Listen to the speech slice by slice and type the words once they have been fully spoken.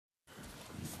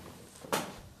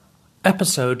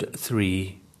Episode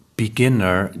 3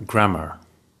 Beginner Grammar.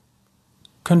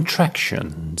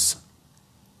 Contractions.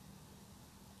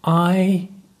 I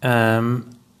am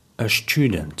a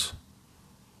student.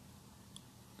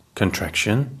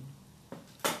 Contraction.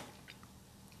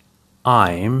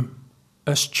 I'm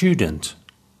a student.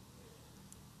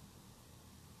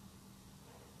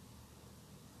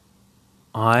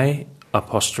 I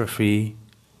apostrophe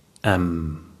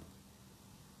am.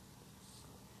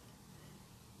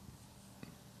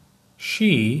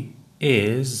 She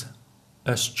is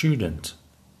a student.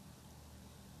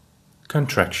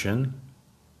 Contraction.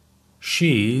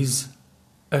 She's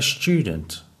a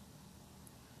student.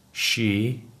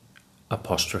 She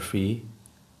apostrophe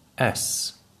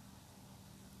s.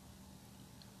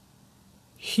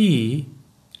 He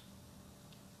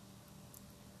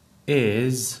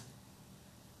is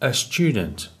a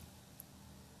student.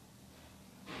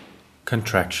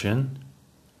 Contraction.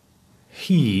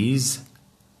 He's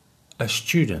a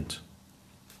student.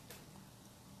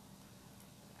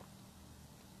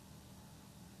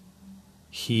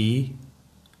 He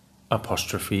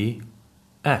apostrophe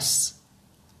s.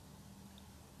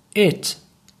 It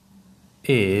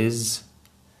is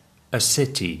a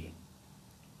city.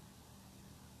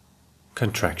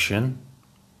 Contraction.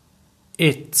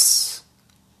 It's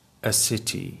a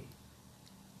city.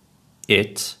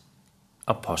 It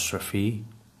apostrophe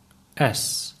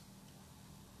s.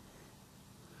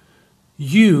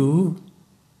 You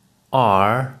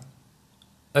are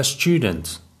a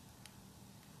student.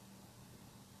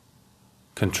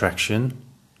 Contraction.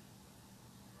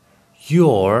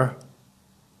 You're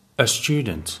a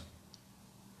student.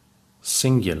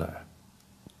 Singular.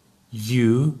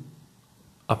 You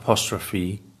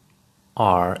apostrophe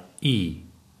re.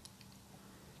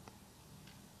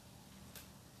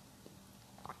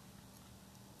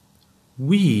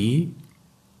 We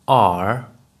are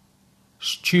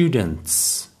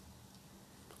students.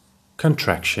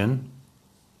 Contraction.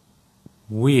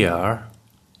 We are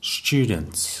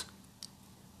students.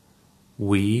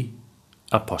 We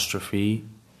apostrophe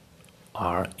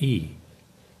re.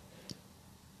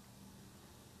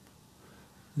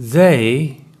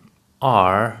 They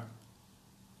are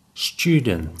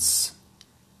students.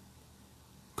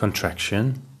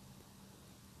 Contraction.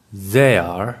 They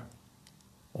are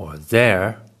or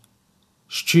they're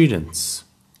students.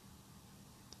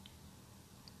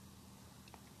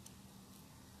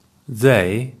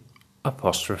 They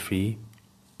apostrophe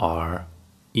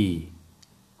re.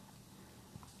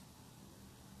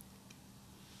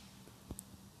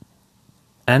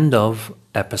 End of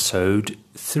episode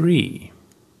 3.